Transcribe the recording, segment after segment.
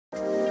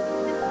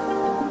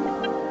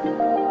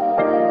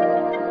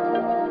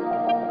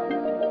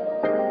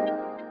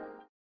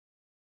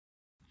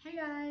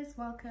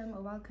welcome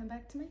or welcome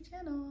back to my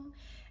channel.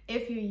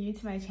 If you're new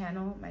to my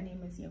channel, my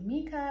name is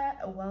Yomika.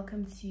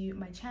 Welcome to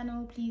my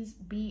channel. Please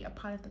be a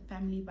part of the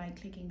family by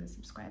clicking the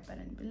subscribe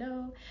button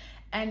below.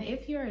 And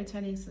if you're a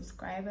returning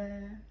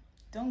subscriber,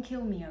 don't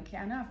kill me, okay?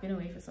 I know I've been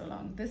away for so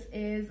long. This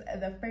is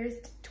the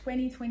first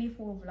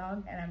 2024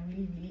 vlog and I'm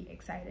really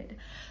excited.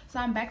 So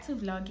I'm back to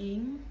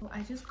vlogging.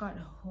 I just got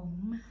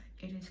home.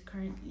 It is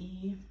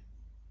currently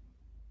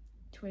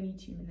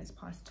 22 minutes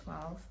past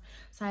 12.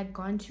 So I'd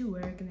gone to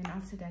work, and then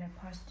after that I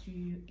passed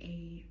through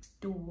a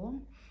store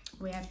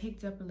where I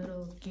picked up a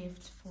little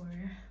gift for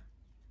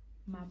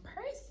my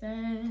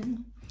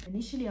person.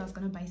 Initially I was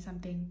gonna buy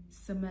something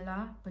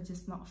similar but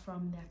just not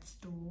from that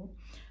store,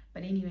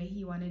 but anyway,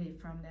 he wanted it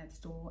from that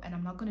store and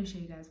I'm not gonna show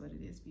you guys what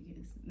it is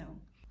because no.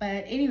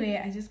 But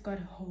anyway, I just got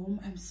home.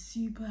 I'm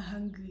super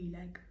hungry.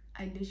 Like,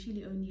 I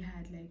literally only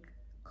had like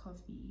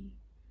coffee.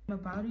 I'm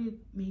about to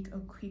make a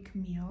quick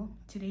meal.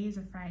 Today is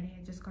a Friday.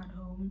 I just got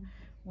home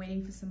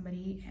waiting for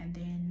somebody, and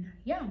then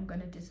yeah, I'm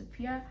gonna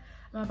disappear.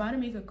 I'm about to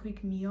make a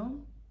quick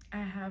meal. I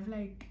have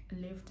like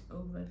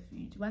leftover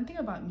food. One thing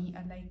about me,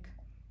 I like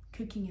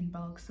cooking in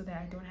bulk so that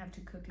I don't have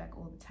to cook like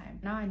all the time.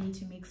 Now I need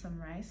to make some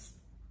rice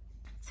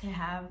to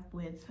have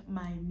with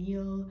my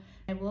meal.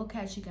 I will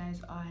catch you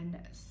guys on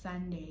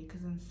Sunday,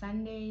 because on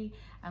Sunday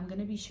I'm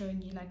gonna be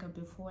showing you like a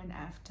before and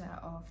after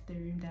of the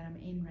room that I'm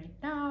in right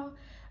now.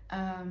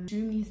 The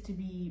room needs to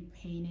be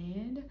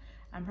painted.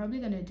 I'm probably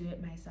gonna do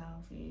it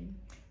myself,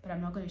 but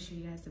I'm not gonna show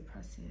you guys the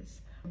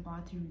process. The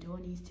bathroom door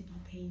needs to be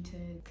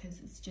painted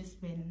because it's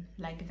just been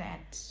like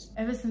that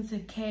ever since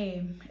it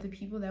came. The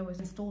people that was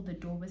installed the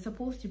door were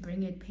supposed to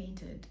bring it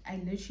painted. I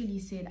literally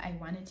said I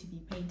want it to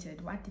be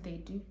painted. What did they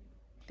do?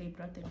 They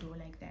brought the door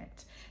like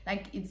that.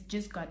 Like, it's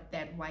just got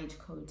that white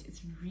coat.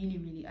 It's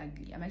really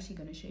ugly. I'm actually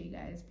gonna show you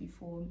guys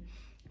before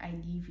I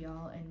leave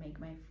y'all and make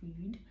my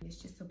food. There's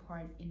just a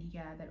part in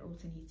here that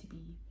also needs to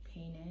be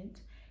painted,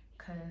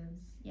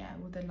 because yeah,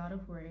 with a lot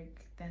of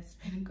work that's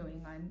been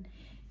going on,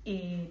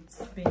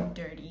 it's been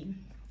dirty.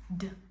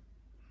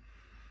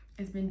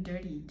 It's been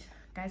dirtied.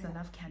 Guys, I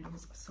love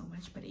candles so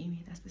much, but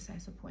anyway, that's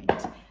besides the point.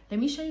 Let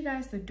me show you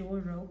guys the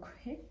door real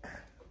quick.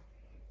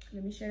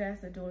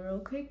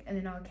 And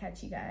then I'll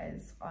catch you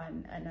guys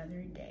on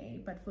another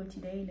day. But for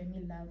today, let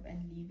me love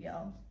and leave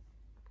y'all.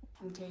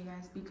 Okay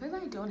guys, because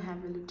I don't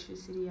have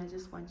electricity, I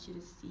just want you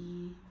to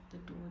see the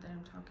door that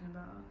I'm talking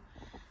about.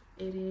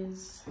 It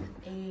is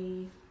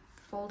a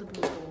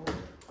foldable door.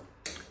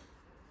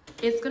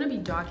 It's gonna be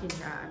dark in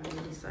here. I'm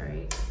really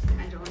sorry,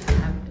 I don't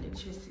have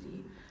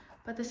electricity,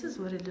 but this is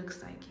what it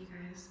looks like, you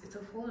guys. It's a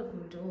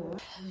foldable door.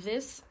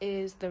 This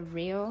is the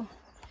rail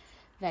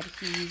that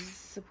he's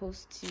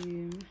supposed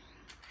to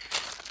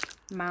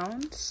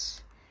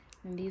mount,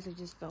 and these are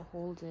just the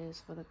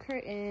holders for the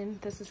curtain.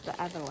 This is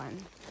the other one.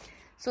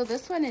 So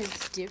this one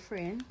is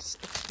different.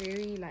 It's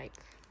very like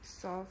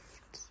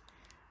soft.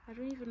 I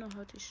don't even know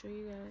how to show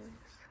you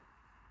guys,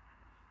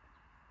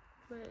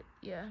 but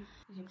yeah.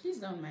 Okay, please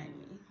don't mind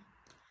me.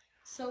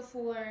 So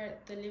for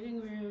the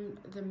living room,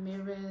 the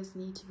mirrors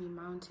need to be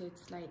mounted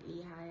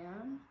slightly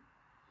higher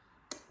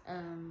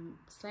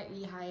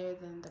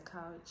than the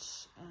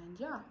couch. And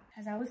yeah,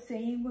 as I was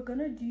saying, we're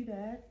gonna do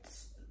that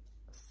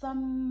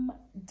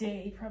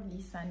someday, probably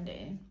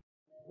Sunday.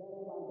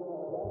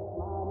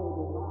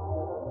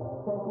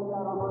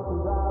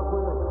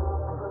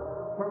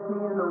 Catch me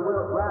in the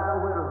whip, ride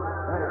with her.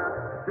 Hey,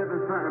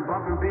 sipping something,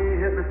 bumping big,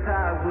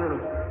 hypnotized with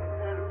her.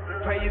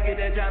 Pray you get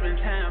that job in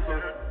time for.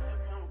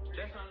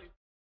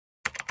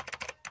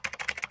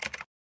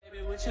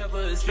 Baby,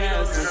 whichever is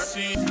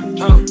faster.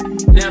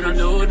 Never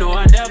knew, no,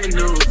 I never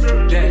knew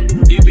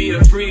that you be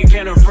a freak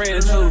and a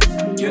friend too.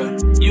 Yeah,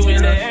 you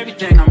into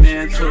everything I'm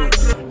into.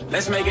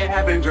 Let's make it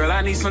happen, girl.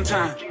 I need some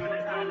time.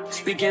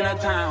 Speaking of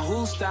time,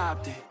 who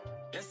stopped it?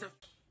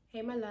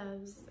 Hey my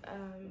loves,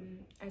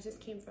 I just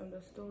came from the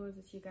stores,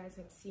 as you guys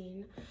had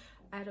seen.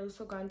 I'd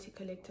also gone to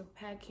collect a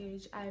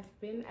package. I've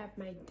been at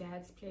my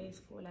dad's place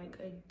for like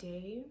a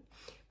day,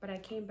 but I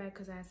came back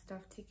because I had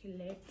stuff to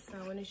collect. So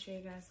I want to show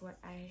you guys what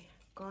I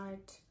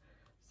got.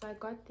 So I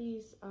got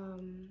these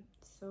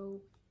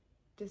soap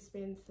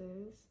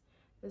dispensers.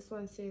 This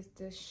one says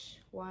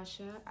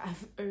dishwasher.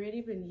 I've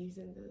already been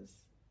using this,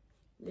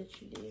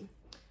 literally.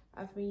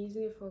 I've been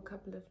using it for a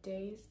couple of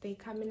days. They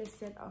come in a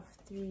set of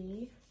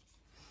 3.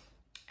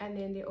 And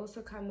then they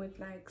also come with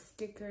like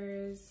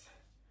stickers.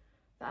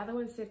 The other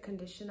one said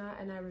conditioner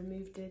and I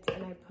removed it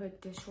and I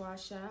put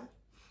dishwasher.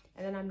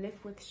 And then I'm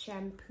left with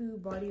shampoo,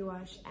 body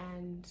wash,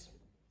 and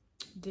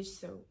dish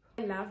soap.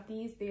 I love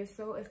these. They're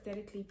so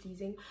aesthetically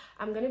pleasing.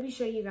 I'm going to be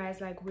showing you guys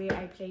like where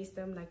I place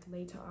them like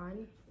later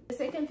on. The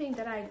second thing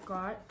that I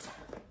got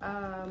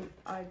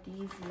are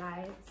these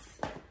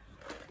lights.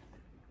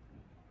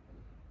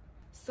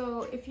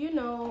 So if you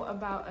know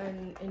about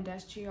an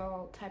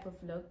industrial type of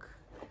look,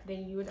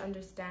 then you would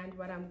understand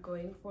what I'm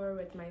going for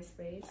with my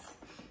space.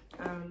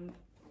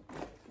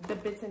 The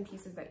bits and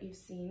pieces that you've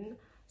seen.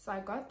 So I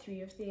got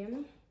 3 of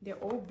them. They're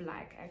all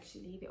black,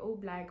 actually. They're all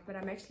black, but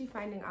I'm actually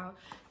finding out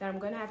that I'm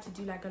gonna have to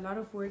do like a lot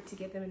of work to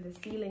get them in the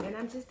ceiling, and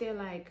I'm just there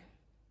like,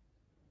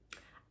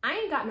 I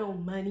ain't got no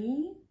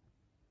money.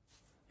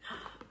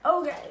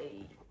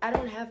 Okay, I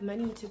don't have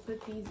money to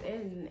put these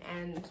in,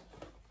 and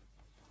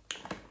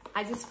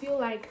I just feel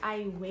like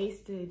I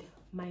wasted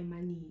my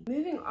money.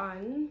 Moving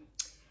on,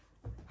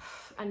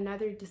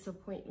 another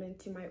disappointment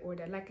to my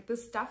order. Like, the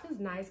stuff is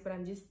nice, but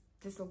I'm just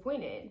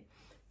disappointed.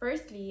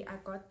 Firstly, I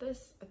got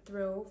this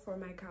throw for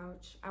my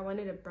couch. I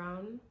wanted a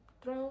brown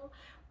throw,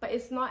 but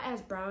it's not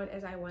as brown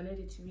as I wanted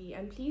it to be.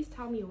 And please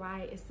tell me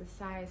why it's the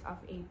size of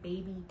a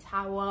baby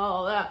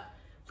towel.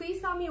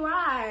 Please tell me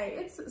why.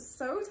 It's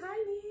so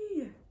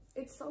tiny.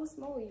 It's so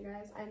small, you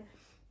guys. And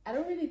I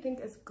don't really think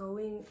it's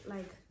going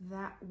like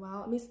that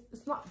well. I mean,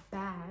 it's not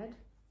bad.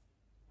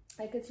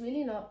 Like, it's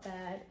really not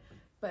bad,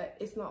 but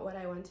it's not what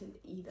I wanted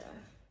either.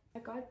 I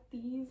got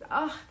these.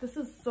 Oh, this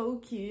is so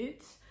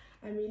cute.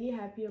 I'm really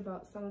happy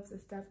about some of the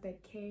stuff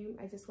that came.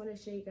 I just want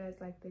to show you guys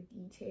like the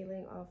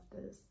detailing of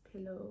this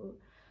pillow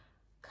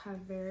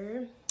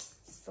cover.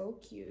 So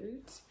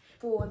cute.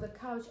 For the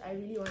couch, I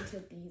really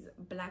wanted these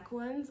black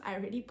ones. I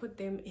already put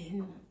them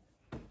in.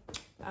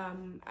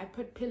 I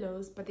put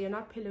pillows, but they're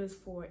not pillows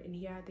for in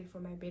here. They're for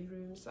my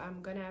bedroom. So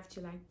I'm gonna have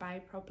to like buy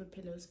proper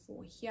pillows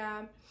for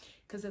here,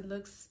 because it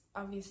looks,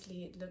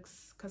 obviously it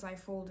looks, because I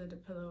folded a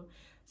pillow,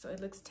 so it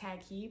looks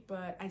tacky.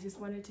 But I just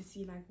wanted to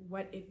see like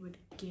what it would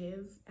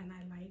give, and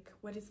I like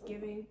what it's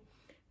giving.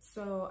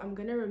 So I'm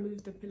gonna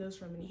remove the pillows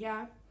from in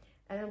here,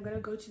 and I'm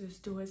gonna go to the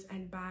stores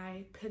and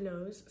buy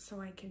pillows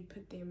so I can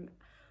put them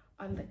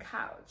on the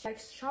couch. Like,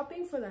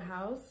 shopping for the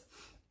house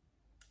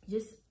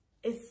just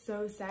is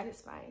so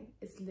satisfying.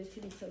 It's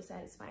literally so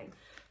satisfying.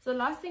 So the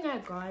last thing I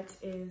got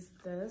is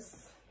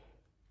this.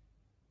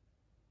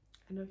 I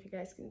don't know if you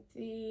guys can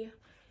see.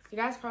 You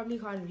guys probably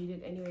can't read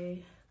it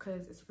anyway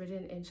because it's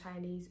written in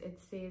Chinese. It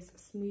says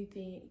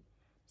smoothing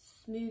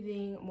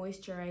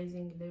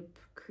moisturizing lip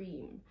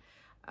cream.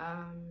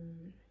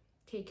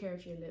 Take care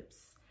of your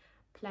lips.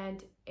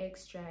 Plant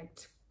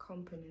extract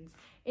components.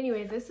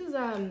 Anyway, this is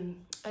a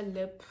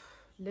lip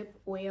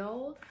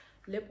oil,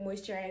 lip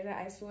moisturizer.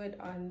 I saw it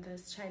on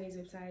this Chinese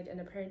website,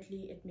 and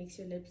apparently it makes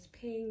your lips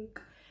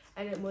pink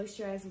and it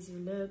moisturizes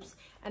your lips.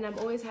 And I'm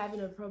always having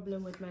a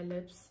problem with my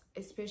lips,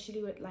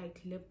 especially with like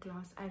lip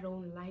gloss. I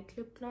don't like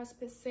lip gloss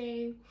per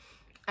se.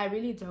 I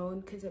really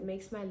don't, because it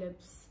makes my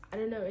lips, I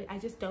don't know, I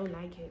just don't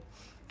like it.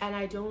 And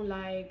I don't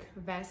like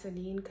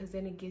Vaseline, because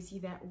then it gives you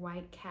that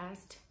white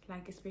cast,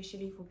 like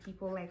especially for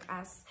people like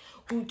us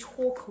who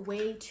talk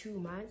way too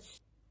much.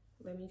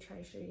 Let me try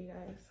to show you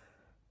guys.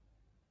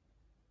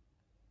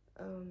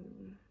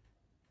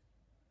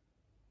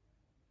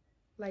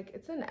 Like,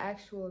 it's an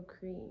actual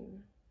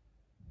cream,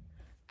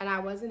 and I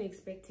wasn't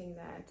expecting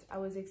that. I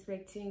was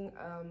expecting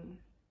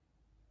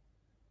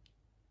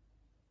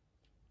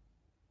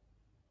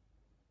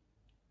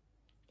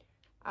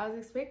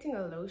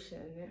a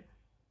lotion.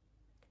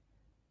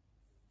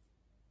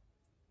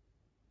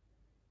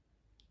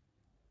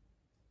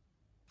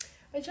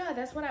 But yeah,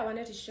 that's what I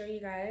wanted to show you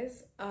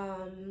guys.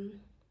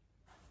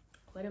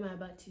 What am I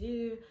about to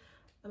do?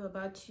 I'm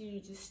about to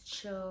just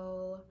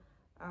chill,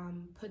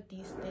 put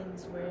these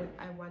things where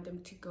I want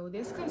them to go.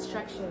 There's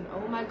construction.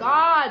 Oh my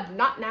god,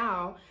 not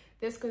now.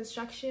 There's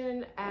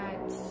construction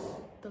at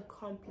the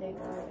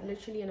complex. It's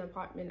literally an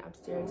apartment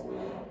upstairs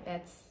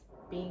that's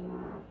being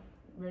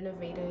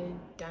renovated,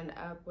 done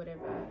up,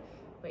 whatever.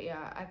 But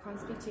yeah, I can't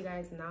speak to you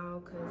guys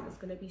now because it's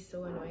gonna be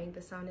so annoying.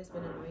 The sound has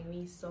been annoying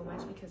me so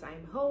much because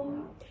I'm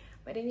home.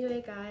 But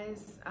anyway,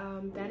 guys,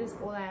 that is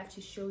all I have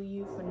to show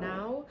you for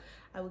now.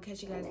 I will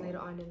catch you guys later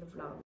on in the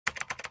vlog.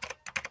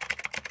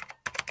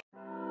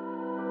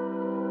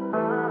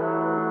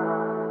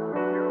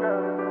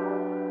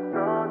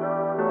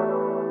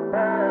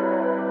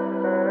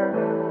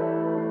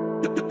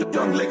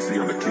 Young Lexi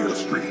on the kill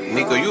street.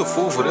 Nico, you a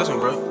fool for this one,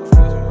 bro.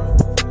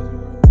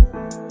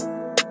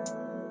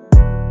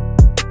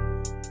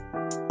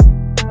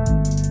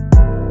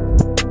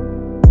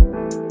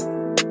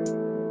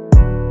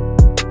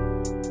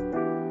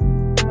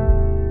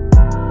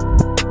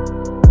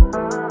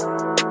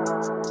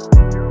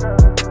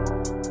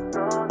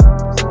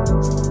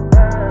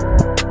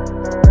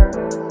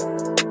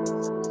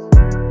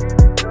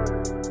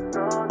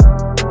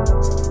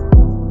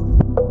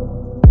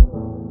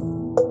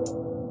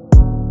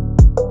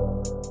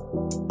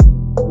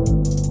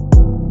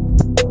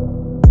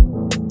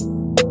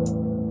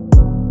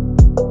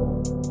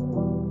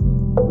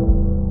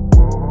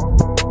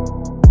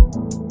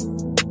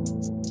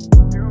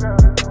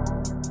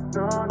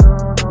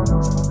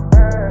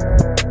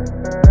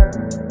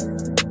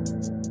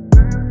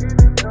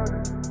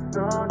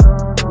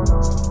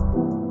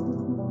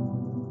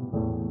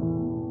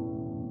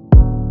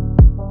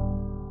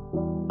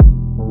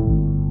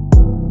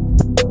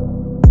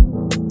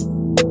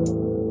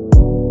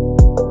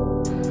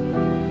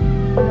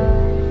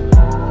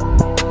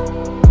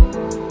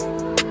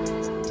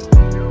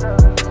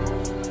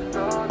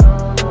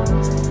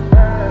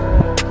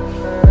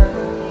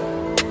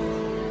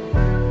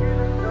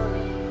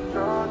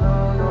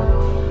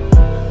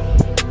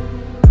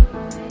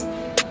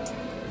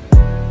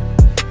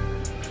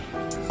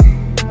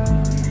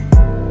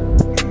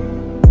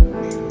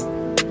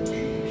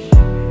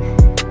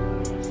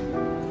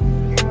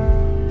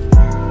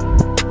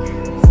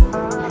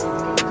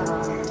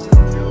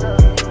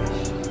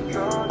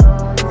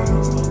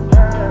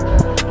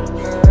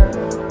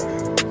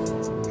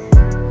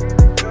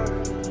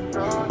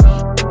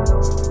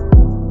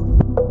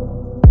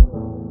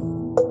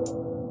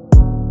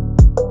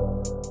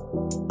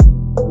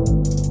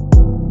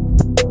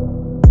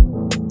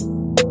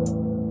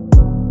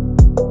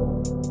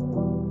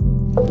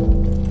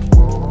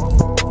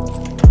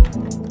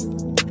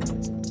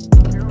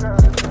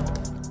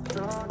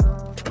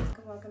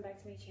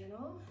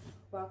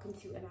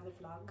 to another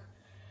vlog,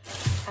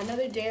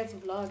 another day of the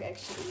vlog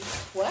actually.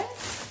 What?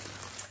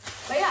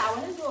 But yeah, I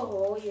want to do a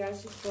haul, you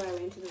guys. Just before I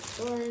went to the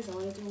stores, I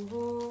want to do a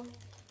haul.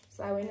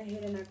 So I went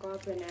ahead and I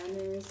got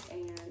bananas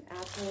and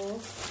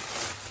apples,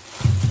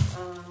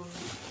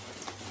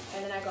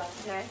 and then I got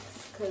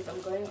snacks because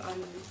I'm going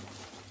on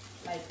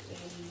like a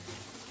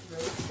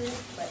road trip,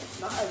 but it's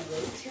not a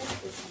road trip,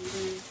 it's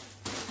really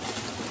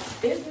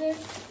business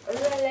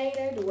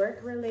related, work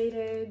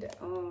related.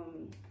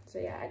 So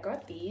yeah, I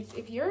got these.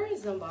 If you're a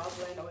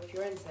Zimbabwean or if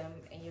you're in Zim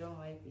and you don't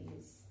like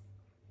these,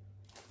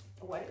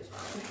 what is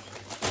wrong with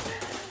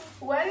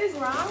you? What is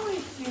wrong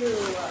with you?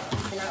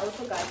 And I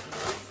also got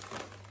these.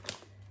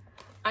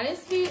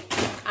 Honestly,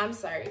 I'm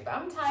sorry, but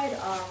I'm tired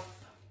of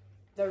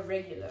the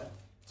regular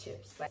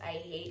chips. Like, I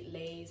hate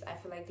Lay's. I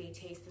feel like they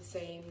taste the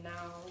same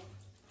now,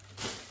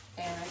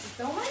 and I just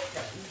don't like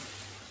them.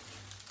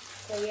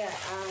 So yeah,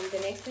 the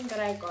next thing that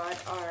I got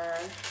are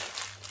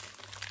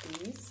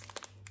these.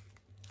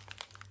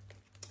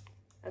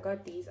 I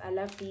got these. I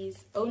love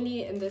these.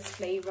 Only in this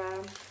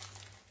flavor.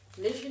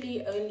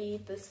 Literally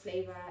only this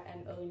flavor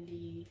and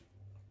only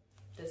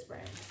this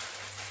brand.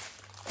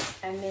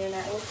 And then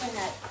I also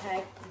had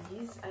packed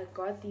these. I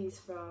got these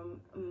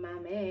from my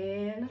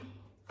man.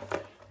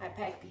 I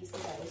packed these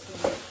because I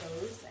also like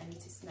those. I need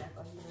to snack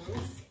on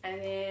those.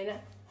 And then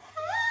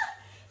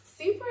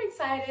super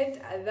excited.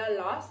 The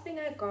last thing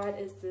I got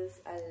is this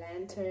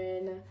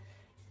lantern.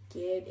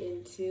 Get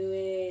into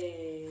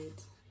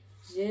it.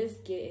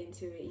 Just get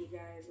into it, you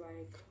guys.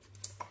 Like,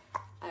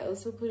 I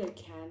also put a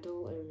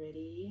candle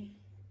already.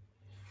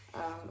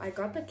 I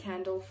got the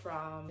candle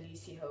from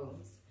Lucy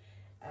Homes.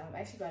 I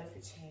actually got it for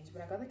change,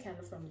 but I got the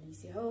candle from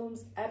Lucy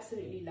Homes.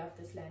 Absolutely love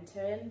this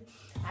lantern.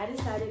 I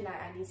decided like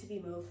I need to be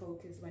more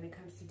focused when it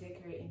comes to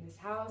decorating this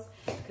house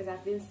because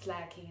I've been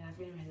slacking and I've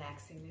been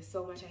relaxing. There's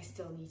so much I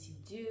still need to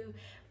do.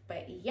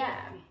 But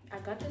yeah, I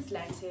got this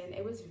lantern.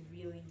 It was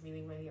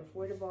really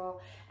affordable,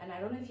 and I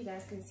don't know if you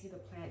guys can see the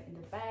plant in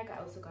the back.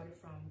 I also got it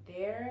from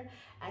there.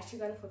 I actually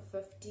got it for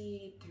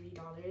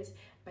 $53,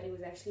 but it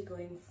was actually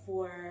going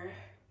for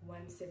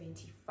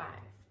 $175,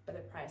 but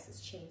the price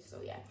has changed.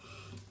 So yeah,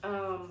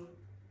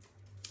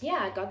 yeah,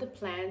 I got the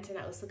plant, and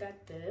I also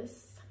got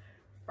this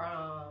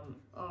from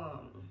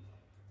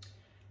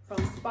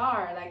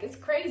Spar. Like, it's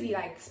crazy.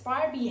 Like,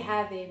 Spar be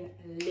having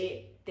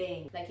lit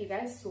thing. Like, you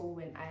guys saw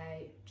when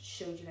I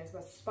showed you guys,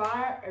 but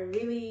Spar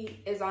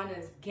really is on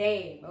his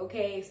game,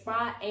 okay?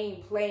 Spar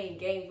ain't playing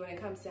games when it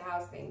comes to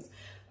house things.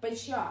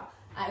 But yeah,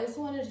 I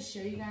also wanted to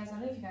show you guys, I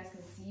don't know if you guys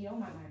can see, oh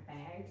my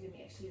bag, let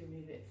me actually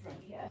remove it from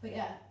here. But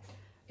yeah,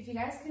 if you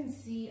guys can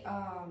see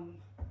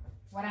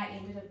what I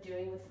ended up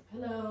doing with the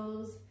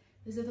pillows.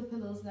 These are the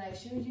pillows that I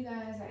showed you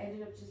guys. I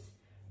ended up just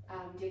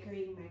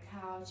decorating my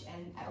couch,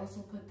 and I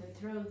also put the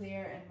throw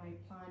there, and my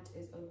plant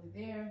is over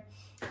there,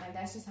 and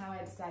that's just how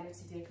I decided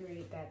to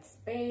decorate that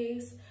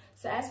space.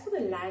 So as for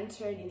the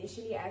lantern,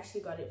 initially I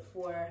actually got it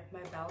for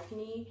my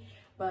balcony,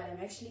 but I'm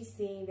actually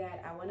seeing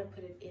that I want to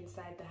put it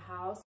inside the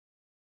house.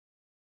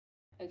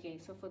 Okay,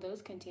 so for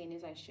those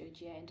containers I showed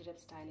you, I ended up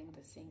styling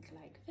the sink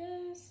like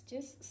this,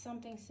 just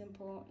something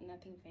simple,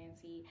 nothing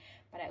fancy,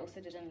 but I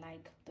also didn't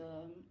like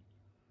the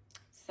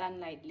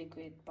sunlight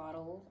liquid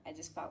bottle. I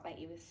just felt like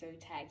it was so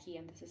tacky,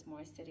 and this is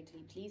more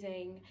aesthetically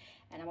pleasing.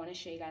 And I want to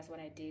show you guys what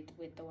I did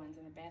with the ones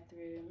in the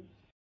bathroom.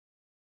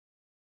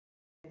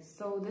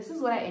 So this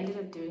is what I ended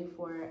up doing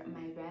for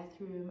my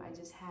bathroom. I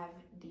just have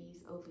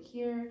these over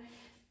here.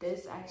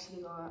 This I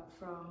actually got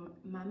from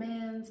my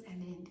man's,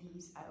 and then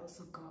these I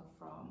also got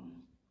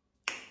from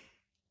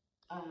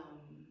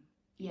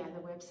yeah,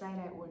 the website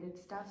I ordered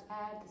stuff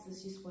at. This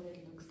is just what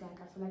it looks like.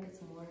 I feel like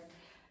it's more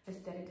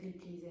aesthetically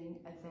pleasing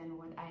than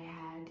what I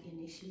had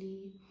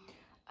initially.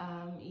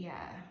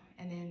 Yeah,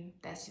 and then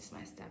that's just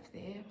my stuff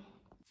there.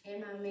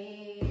 And my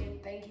man,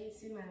 thank you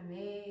to my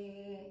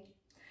man.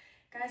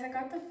 Guys, I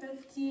got the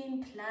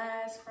 15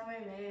 plus from my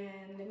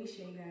man. Let me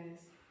show you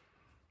guys.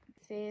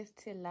 It says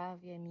to love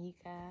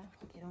Yamika.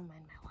 Okay, don't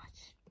mind my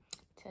watch.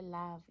 To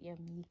love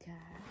Yamika.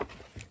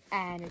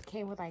 And it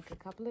came with like a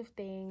couple of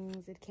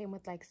things. It came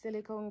with like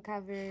silicone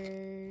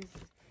covers,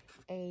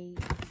 a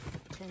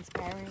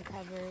transparent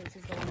cover, which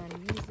is the one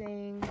I'm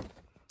using.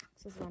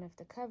 This is one of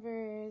the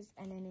covers,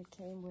 and then it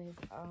came with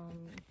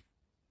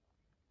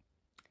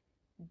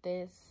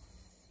this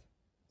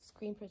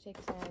screen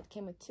protector. It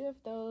came with 2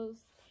 of those,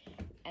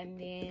 and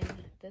then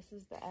this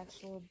is the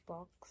actual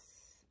box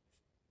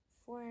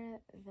for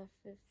the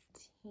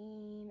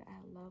 15.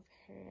 I love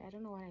her. I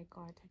don't know what I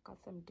got. I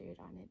got some dirt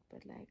on it,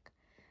 but like,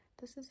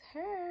 this is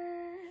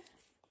her.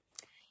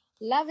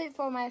 Love it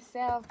for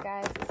myself,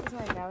 guys. This is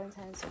my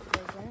Valentine's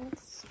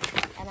present,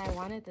 and I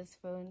wanted this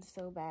phone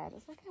so bad. I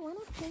was like, I want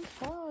a pink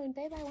phone,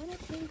 babe. I want a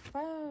pink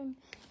phone.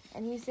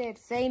 And he said,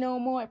 say no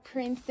more,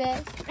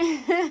 princess.